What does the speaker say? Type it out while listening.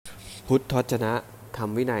พุทธวจนะธรรม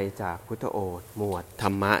วินัยจากพุทธโอษฐ์หมวดธร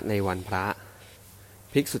รมะในวันพระ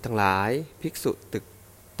ภิกษุทั้งหลายภิกษุตึก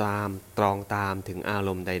ตามตรองตามถึงอาร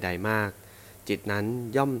มณ์ใดๆมากจิตนั้น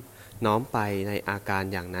ย่อมน้อมไปในอาการ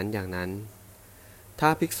อย่างนั้นอย่างนั้นถ้า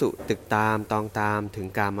ภิกษุตึกตามตรองตามถึง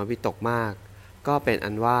กามวิตกมากก็เป็น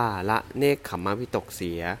อันว่าละเนกขัมมวิตกเ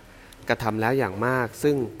สียกระทำแล้วอย่างมาก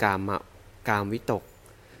ซึ่งกามวิตก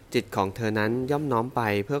จิตของเธอนั้นย่อมน้อมไป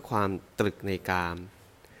เพื่อความตรึกในกาม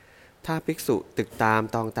ถ้าภิกษุตึกตาม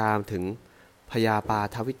ตรองตามถึงพยาปา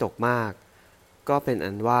ทวิตกมากก็เป็น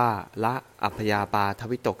อันว่าละอัพยาปาท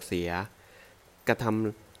วิตกเสียกระท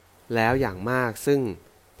ำแล้วอย่างมากซึ่ง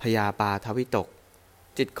พยาปาทวิตก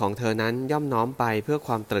จิตของเธอนั้นย่อมน้อมไปเพื่อค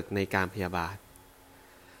วามตรึกในการพยาบาท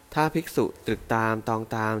ถ้าภิกษุตรึกตามตรอง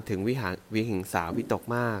ตามถึงวิหิงสาวิตก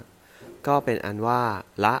มากก็เป็นอันว่า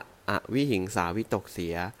ละอวิหิงสาวิตกเสี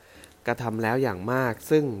ยกระทำแล้วอย่างมาก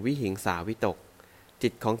ซึ่งวิหิงสาวิตก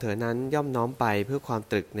จิตของเธอนั้นย่อมน้อมไปเพื่อความ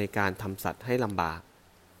ตรึกในการทำสัตว์ให้ลำบาก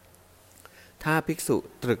ถ้าภิกษุ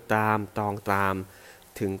ตรึกตามตรองตาม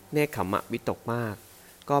ถึงเนกขัมมวิตกมาก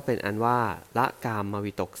ก็เป็นอันว่าละกามม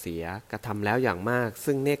วิตกเสียกระทำแล้วอย่างมาก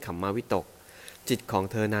ซึ่งเนกขัมมวิตกจิตของ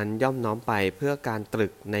เธอนั้นย่อมน้อมไปเพื่อการตรึ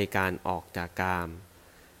กในการออกจากกาม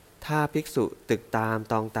ถ้าภิกษุตรึกตาม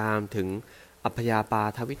ตรองตามถึงอัพยาปา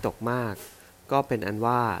ทวิตกมากก็เป็นอัน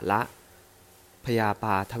ว่าละพยาป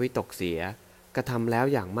าทวิตกเสียกระทำแล้ว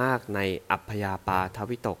อย่างมากในอัพยาปาท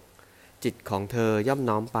วิตกจิตของเธอย่อม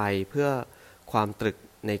น้อมไปเพื่อความตรึก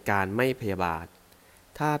ในการไม่พยาบาท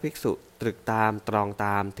ถ้าภิกษุตรึกตามตรองต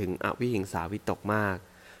ามถึงอวิหิงสาวิตกมาก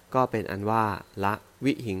ก็เป็นอันว่าละ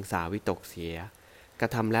วิหิงสาวิตกเสียกระ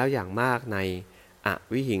ทำแล้วอย่างมากในอ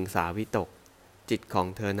วิหิงสาวิตกจิตของ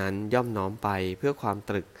เธอนั้นย่อมน้อมไปเพื่อความ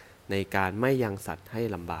ตรึกในการไม่ยังสัตว์ให้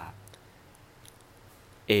ลำบาก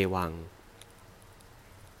เอวัง